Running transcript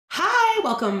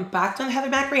welcome back to Heather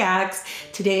Mac Reacts.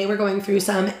 Today we're going through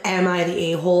some Am I the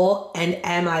A-hole and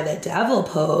Am I the Devil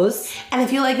posts. And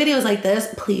if you like videos like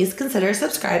this, please consider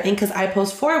subscribing because I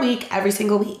post 4 a week every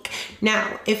single week.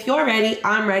 Now, if you're ready,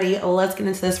 I'm ready. Let's get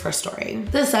into this first story.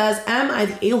 This says, am I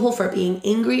the A-hole for being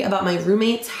angry about my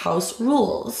roommate's house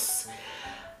rules?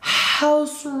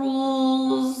 House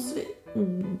rules,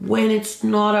 when it's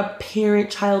not a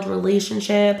parent-child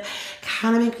relationship,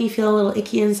 kind of make me feel a little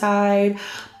icky inside.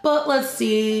 But let's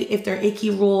see if they're icky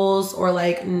rules or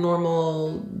like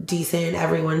normal, decent,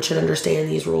 everyone should understand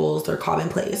these rules, they're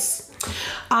commonplace.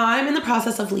 I'm in the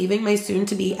process of leaving my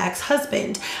soon-to-be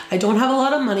ex-husband. I don't have a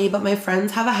lot of money, but my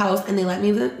friends have a house and they let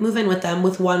me move in with them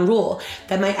with one rule,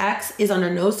 that my ex is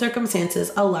under no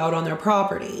circumstances allowed on their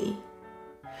property.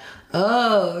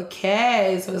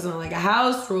 Okay, so it's not like a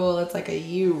house rule, it's like a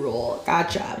you rule.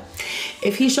 Gotcha.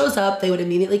 If he shows up, they would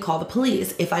immediately call the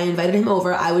police. If I invited him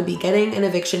over, I would be getting an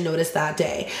eviction notice that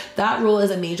day. That rule is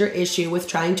a major issue with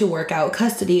trying to work out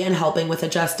custody and helping with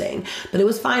adjusting. But it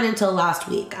was fine until last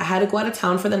week. I had to go out of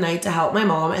town for the night to help my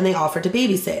mom and they offered to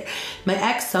babysit. My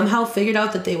ex somehow figured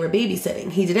out that they were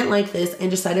babysitting. He didn't like this and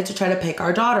decided to try to pick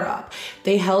our daughter up.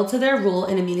 They held to their rule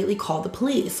and immediately called the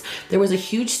police. There was a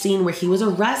huge scene where he was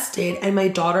arrested and my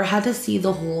daughter had to see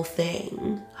the whole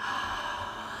thing.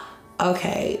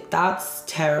 Okay, that's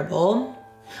terrible.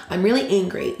 I'm really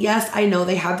angry. Yes, I know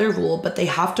they have their rule, but they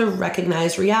have to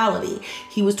recognize reality.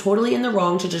 He was totally in the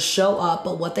wrong to just show up,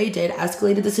 but what they did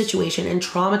escalated the situation and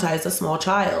traumatized a small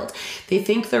child. They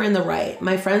think they're in the right.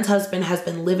 My friend's husband has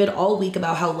been livid all week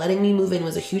about how letting me move in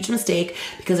was a huge mistake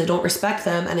because I don't respect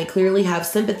them and I clearly have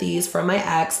sympathies for my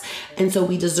ex, and so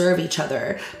we deserve each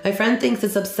other. My friend thinks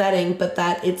it's upsetting, but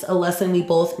that it's a lesson we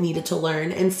both needed to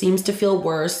learn and seems to feel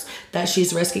worse that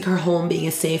she's risking her home being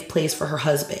a safe place for her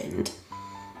husband.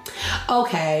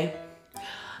 Okay,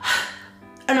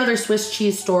 another Swiss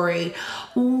cheese story.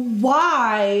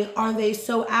 Why are they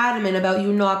so adamant about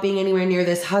you not being anywhere near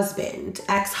this husband,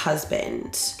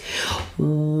 ex-husband?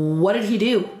 What did he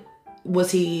do?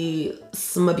 Was he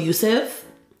some abusive?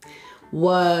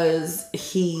 Was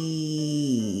he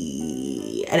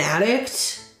an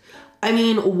addict? I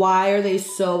mean, why are they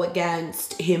so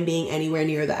against him being anywhere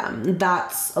near them?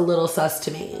 That's a little sus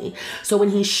to me. So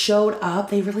when he showed up,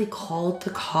 they really called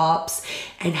the cops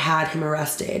and had him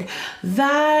arrested.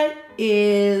 That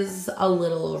is a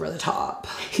little over the top.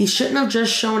 He shouldn't have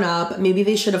just shown up. Maybe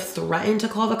they should have threatened to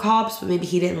call the cops, but maybe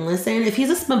he didn't listen. If he's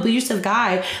a abusive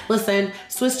guy, listen,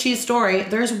 Swiss cheese story,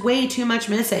 there's way too much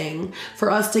missing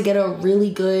for us to get a really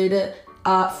good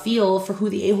feel for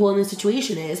who the a-hole in this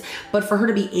situation is. But for her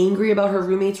to be angry about her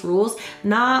roommate's rules,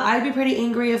 nah, I'd be pretty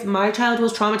angry if my child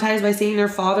was traumatized by seeing their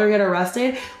father get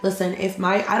arrested. Listen, if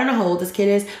I don't know how old this kid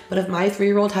is, but if my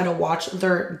 3-year-old had to watch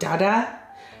their dada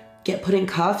get put in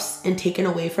cuffs and taken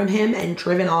away from him and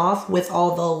driven off with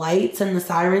all the lights and the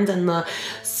sirens and the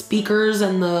speakers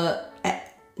and the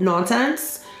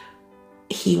nonsense,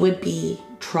 he would be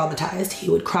traumatized. He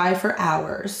would cry for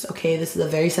hours. Okay, this is a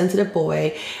very sensitive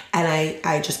boy and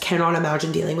I just cannot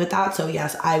imagine dealing with that. So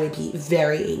yes, I would be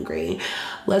very angry.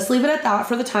 Let's leave it at that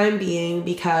for the time being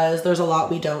because there's a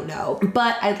lot we don't know.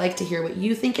 But I'd like to hear what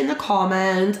you think in the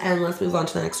comments and let's move on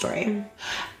to the next story.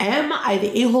 Am I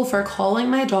the a-hole for calling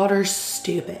my daughter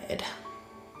stupid?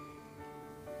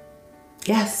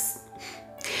 Yes.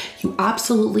 You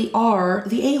absolutely are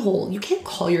the a-hole. You can't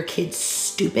call your kids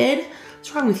stupid.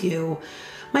 What's wrong with you?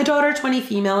 My daughter, 20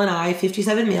 female, and I,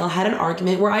 57 male, had an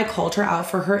argument where I called her out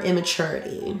for her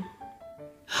immaturity.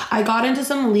 I got into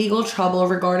some legal trouble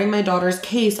regarding my daughter's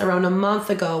case around a month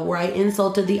ago where I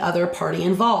insulted the other party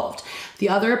involved. The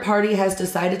other party has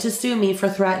decided to sue me for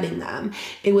threatening them.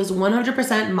 It was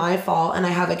 100% my fault and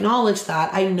I have acknowledged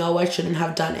that. I know I shouldn't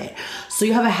have done it. So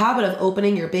you have a habit of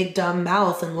opening your big dumb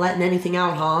mouth and letting anything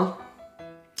out, huh?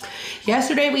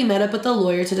 Yesterday, we met up with the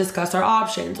lawyer to discuss our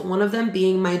options, one of them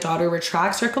being my daughter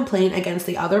retracts her complaint against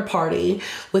the other party,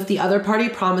 with the other party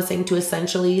promising to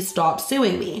essentially stop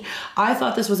suing me. I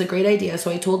thought this was a great idea, so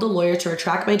I told the lawyer to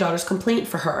retract my daughter's complaint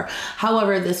for her.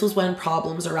 However, this was when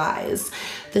problems arise.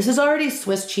 This is already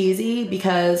Swiss cheesy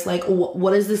because, like,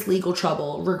 what is this legal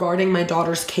trouble regarding my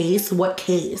daughter's case? What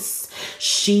case?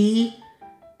 She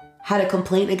had a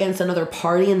complaint against another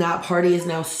party and that party is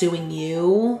now suing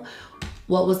you?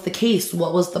 What was the case?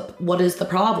 What is the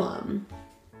problem?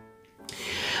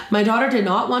 My daughter did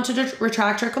not want to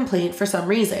retract her complaint for some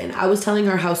reason. I was telling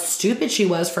her how stupid she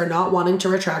was for not wanting to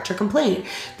retract her complaint.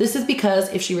 This is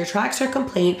because if she retracts her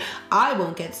complaint, I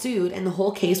won't get sued and the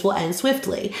whole case will end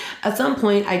swiftly. At some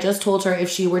point, I just told her if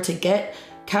she were to get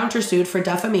countersued for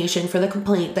defamation for the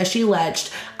complaint that she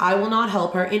alleged. I will not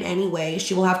help her in any way.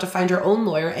 She will have to find her own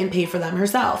lawyer and pay for them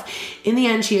herself. In the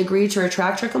end, she agreed to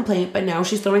retract her complaint, but now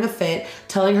she's throwing a fit,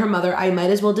 telling her mother I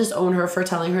might as well disown her for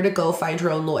telling her to go find her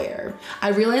own lawyer. I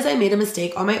realize I made a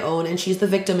mistake on my own and she's the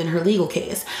victim in her legal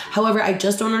case. However, I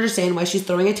just don't understand why she's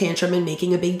throwing a tantrum and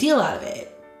making a big deal out of it.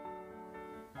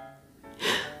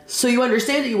 So you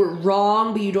understand that you were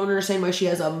wrong, but you don't understand why she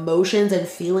has emotions and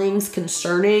feelings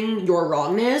concerning your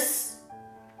wrongness?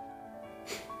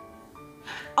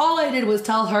 All I did was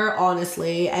tell her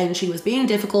honestly, and she was being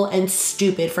difficult and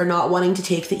stupid for not wanting to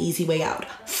take the easy way out.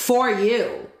 For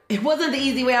you. It wasn't the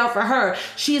easy way out for her.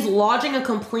 She's lodging a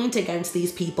complaint against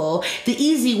these people. The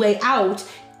easy way out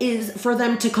is for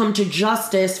them to come to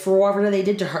justice for whatever they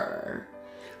did to her.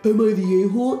 Am I the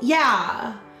a-hole?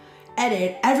 Yeah.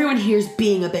 Edit, everyone here's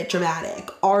being a bit dramatic.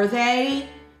 Are they?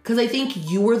 Because I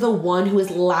think you are the one who is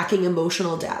lacking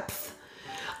emotional depth.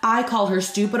 I call her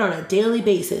stupid on a daily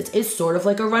basis. It's sort of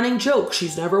like a running joke.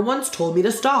 She's never once told me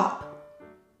to stop.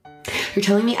 You're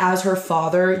telling me as her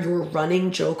father, your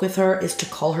running joke with her is to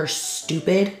call her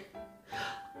stupid?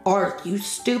 Are you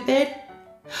stupid?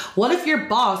 What if your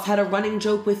boss had a running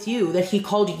joke with you that he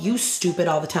called you stupid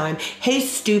all the time? Hey,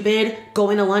 stupid,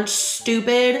 going to lunch,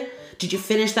 stupid? Did you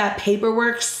finish that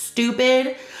paperwork,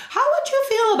 stupid? How would you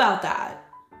feel about that?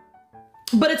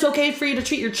 But it's okay for you to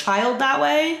treat your child that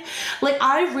way? Like,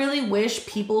 I really wish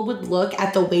people would look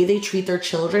at the way they treat their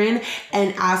children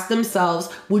and ask themselves,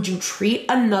 would you treat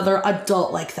another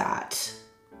adult like that?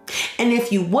 And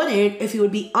if you wouldn't, if it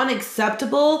would be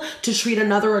unacceptable to treat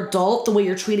another adult the way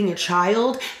you're treating your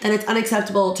child, then it's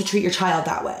unacceptable to treat your child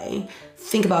that way.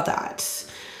 Think about that.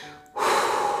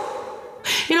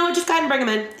 You know what, just go ahead and bring him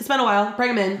in. It's been a while,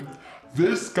 bring him in.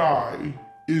 This guy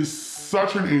is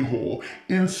such an a-hole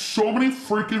in so many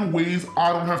freaking ways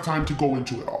I don't have time to go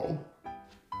into it all.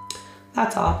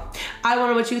 That's all. I want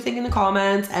to know what you think in the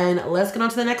comments, and let's get on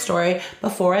to the next story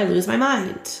before I lose my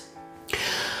mind.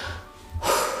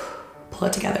 Pull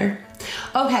it together.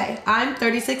 Okay, I'm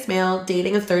 36 male,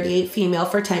 dating a 38 female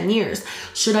for 10 years.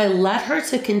 Should I let her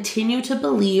to continue to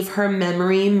believe her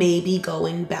memory may be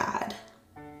going bad?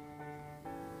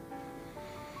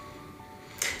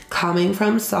 Coming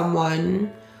from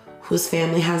someone whose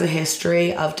family has a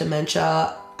history of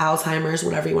dementia, Alzheimer's,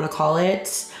 whatever you want to call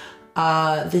it,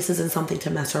 this isn't something to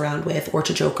mess around with or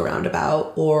to joke around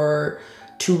about or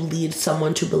to lead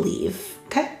someone to believe,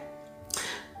 okay?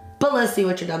 But let's see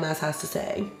what your dumbass has to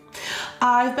say.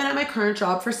 I've been at my current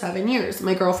job for 7 years.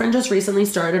 My girlfriend just recently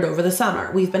started over the summer.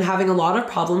 We've been having a lot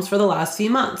of problems for the last few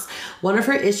months. One of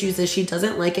her issues is she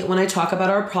doesn't like it when I talk about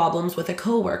our problems with a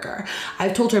coworker.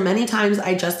 I've told her many times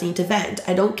I just need to vent.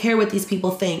 I don't care what these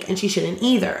people think, and she shouldn't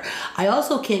either. I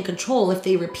also can't control if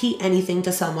they repeat anything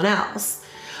to someone else.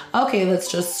 Okay, let's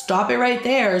just stop it right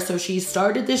there. So she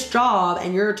started this job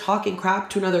and you're talking crap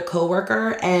to another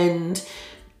coworker, and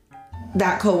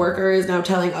that coworker is now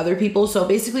telling other people. So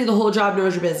basically the whole job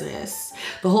knows your business.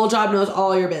 The whole job knows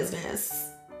all your business.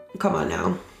 Come on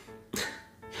now.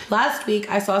 Last week,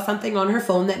 I saw something on her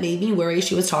phone that made me worry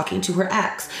she was talking to her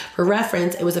ex. For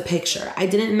reference, it was a picture. I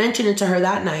didn't mention it to her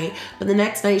that night, but the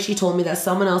next night she told me that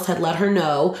someone else had let her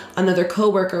know another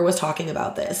coworker was talking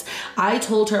about this. I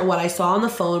told her what I saw on the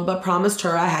phone, but promised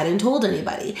her I hadn't told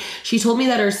anybody. She told me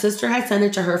that her sister had sent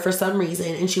it to her for some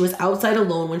reason, and she was outside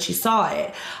alone when she saw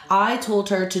it. I told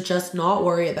her to just not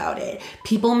worry about it.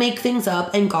 People make things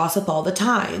up and gossip all the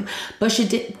time. But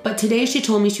today she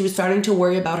told me she was starting to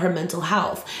worry about her mental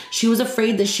health. She was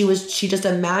afraid that she just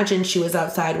imagined she was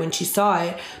outside when she saw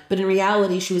it, but in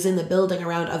reality, she was in the building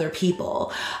around other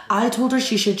people. I told her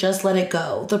she should just let it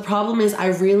go. The problem is I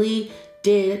really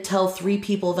did tell 3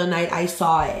 people the night I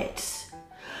saw it.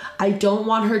 I don't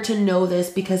want her to know this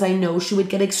because I know she would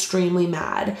get extremely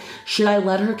mad. Should I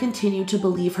let her continue to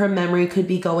believe her memory could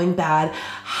be going bad?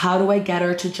 How do I get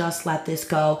her to just let this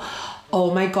go?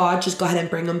 Oh my God, just go ahead and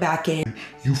bring them back in.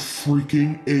 You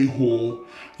freaking a-hole.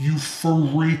 You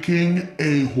freaking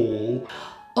a-hole.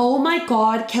 Oh my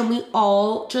God, can we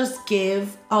all just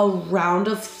give a round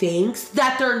of thanks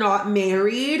that they're not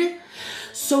married?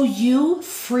 So you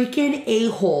freaking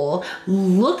a-hole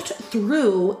looked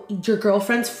through your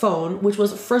girlfriend's phone, which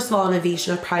was first of all an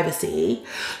invasion of privacy,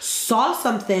 saw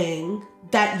something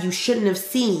that you shouldn't have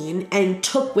seen and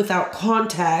took without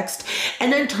context,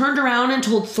 and then turned around and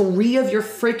told 3 of your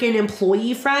freaking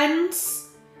employee friends.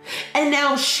 And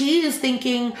now she is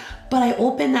thinking, but I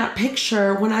opened that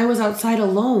picture when I was outside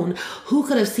alone. Who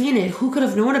could have seen it? Who could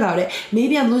have known about it?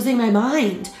 Maybe I'm losing my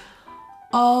mind.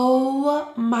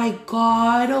 Oh my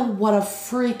God, what a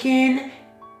freaking...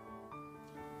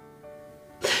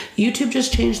 YouTube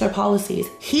just changed their policies.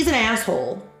 He's an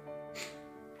asshole.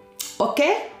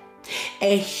 Okay?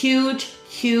 A huge,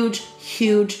 huge,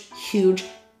 huge, huge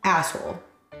asshole.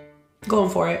 Going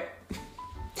for it.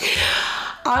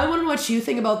 I want to know what you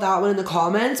think about that one in the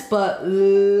comments, but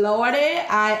lordy,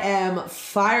 I am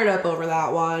fired up over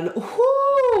that one.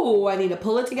 Whoo! I need to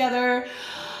pull it together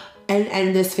and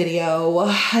end this video.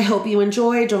 I hope you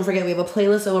enjoyed. Don't forget, we have a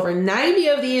playlist of over 90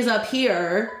 of these up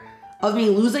here of me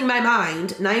losing my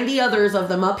mind. 90 others of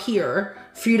them up here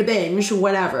for you to binge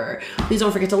whenever. Please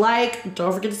don't forget to like,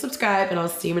 don't forget to subscribe, and I'll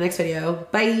see you in my next video.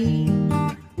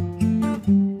 Bye!